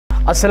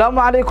السلام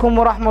عليكم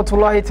ورحمة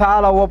الله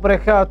تعالى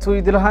وبركاته.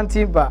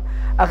 إدلهانتيبا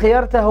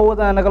أخيارته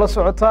هودا نقل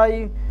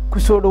سعطاي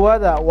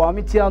كسودوادا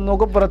وامتيا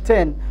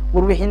نوغبرتين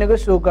وروحي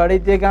نقسو قاري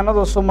ديغانا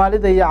دو صومالي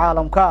دي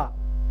عالمكا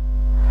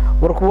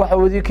warku waxa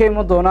uu idin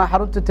keenay doona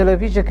xarunta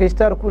telefishinka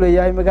Star ku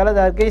leeyahay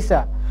magaalada Hargeysa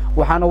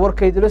waxaana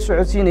warkayda la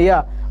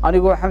socodsiinaya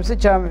anigoo Xamse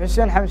Jamac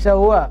Xuseen Xamse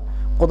Awoow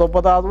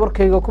qodobada aad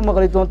warkayga ku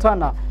maqli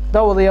doontaana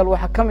daawadayaal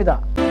waxa kamid ah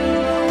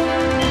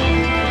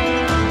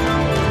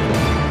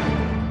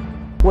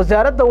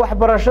wasaaradda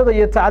waxbarashada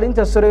iyo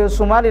tacliinta sare ee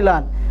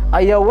Somaliland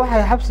ayaa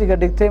waxay xabsiga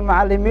dhigtay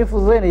macallimiin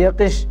fududeynaya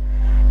qish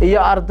iyo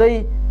arday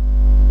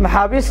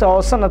maxaabiis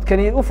oo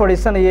sanadkani u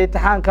fadhiisanayay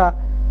imtixaanka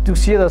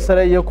dugsiyada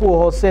sare iyo kuwa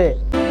hoose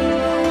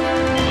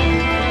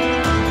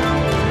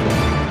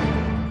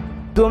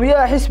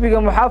دوميا حسبيga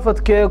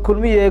محافظka ee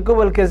kulmiye ee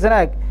gobolka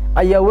Jamac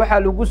ayaa waxa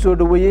lagu soo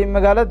dhaweeyay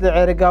magaalada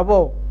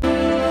Ceergaabo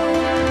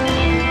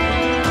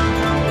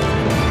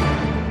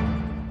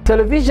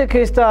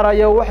telefishinka Star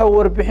ayaa waxa uu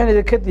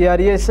warbixinada ka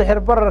diyaariyay sixir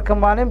bararka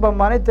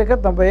maalinta ka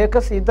dambeeya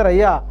ka sii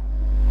daraya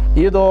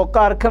iyadoo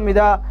qaar kamid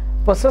ah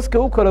basaska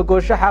u kala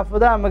goosho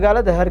xaafadaha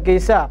magaalada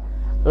Hargeysa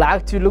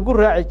lacagtii lagu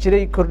raaci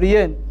jiray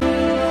kordhiyeen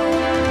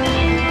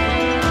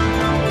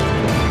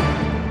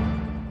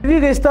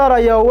Star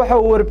ayaa waxa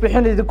uu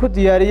warbixinada ku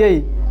diyaariyay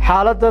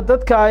xaaladda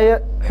dadka ay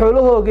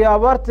xoolahooga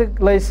abaarta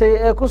laysay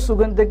ee ku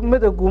sugan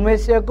degmada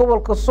Gumeys ee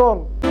gobolka Sool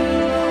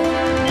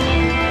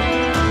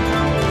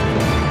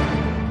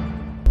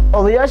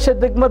odayaasha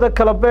degmada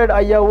Kalabeed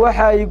ayaa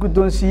waxa ay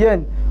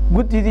gudoonsiyeen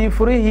gudidii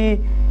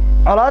furihii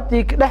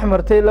colaadii dhex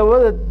martay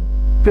labada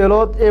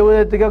beelood ee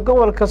wadada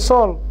gobolka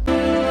Sool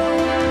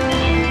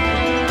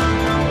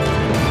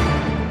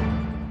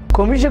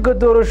komishanka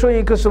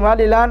doorashooyinka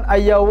Somaliland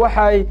ayaa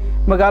waxa ay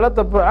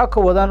magaalada Burco ka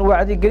wadaan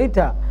wacdi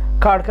gelinta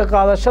kaarka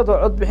qaadashada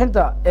cod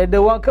bixinta ee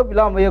dhawaan ka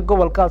bilaabmaya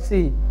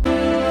gobolkaasi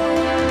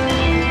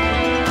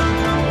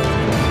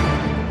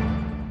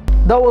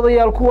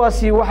daawadayaal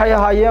kuwaasi waxay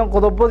ahaayeen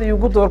qodobadii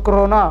ugu door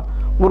corona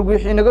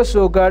warwixii naga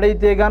soo gaadhay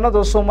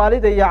deegaanada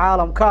Soomaalida iyo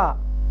caalamka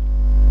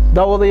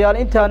daawadayaal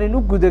intaan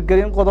inu guda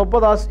galin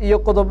qodobadaas iyo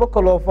qodobo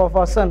kale oo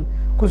faahfaahsan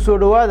ku soo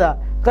dhawaada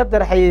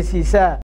qadar xayeysiisa